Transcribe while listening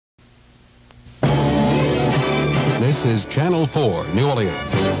This is Channel 4, New Orleans.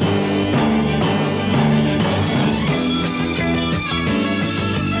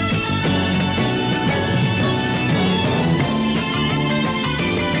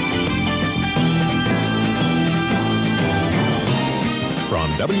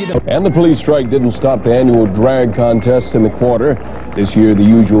 And the police strike didn't stop the annual drag contest in the quarter. This year, the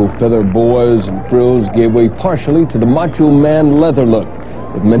usual feather boas and frills gave way partially to the Macho Man leather look,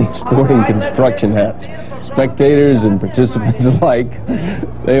 with many sporting construction hats. Spectators and participants alike,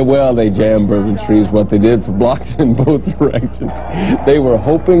 they jammed Bourbon Street is what they did for blocks in both directions. They were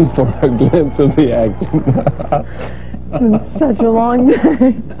hoping for a glimpse of the action. It's been such a long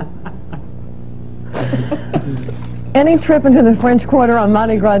day. Any trip into the French Quarter on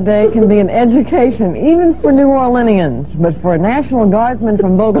Mardi Gras Day can be an education, even for New Orleanians. But for a National Guardsman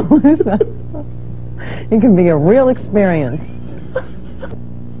from Bogalusa, it can be a real experience.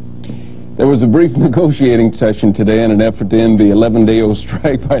 There was a brief negotiating session today in an effort to end the 11-day-old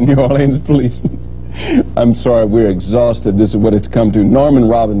strike by New Orleans policemen. I'm sorry, we're exhausted. This is what it's come to. Norman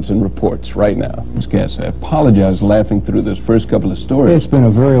Robinson reports right now. I apologize laughing through those first couple of stories. It's been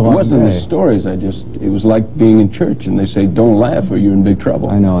a very long day. It wasn't the stories, it was like being in church and they say, don't laugh or you're in big trouble.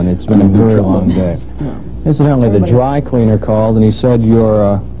 I know, and it's been a very long day. Incidentally, the dry cleaner called and he said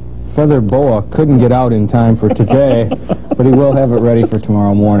your feather boa couldn't get out in time for today, but he will have it ready for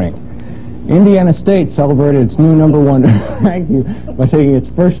tomorrow morning. Indiana State celebrated its new #1 ranking by taking its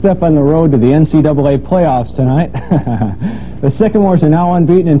first step on the road to the NCAA playoffs tonight. The Sycamores are now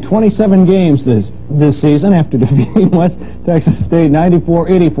unbeaten in 27 games this season after defeating West Texas State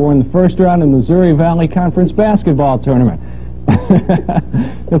 94-84 in the first round of the Missouri Valley Conference basketball tournament.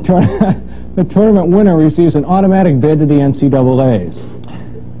 The tournament winner receives an automatic bid to the NCAAs.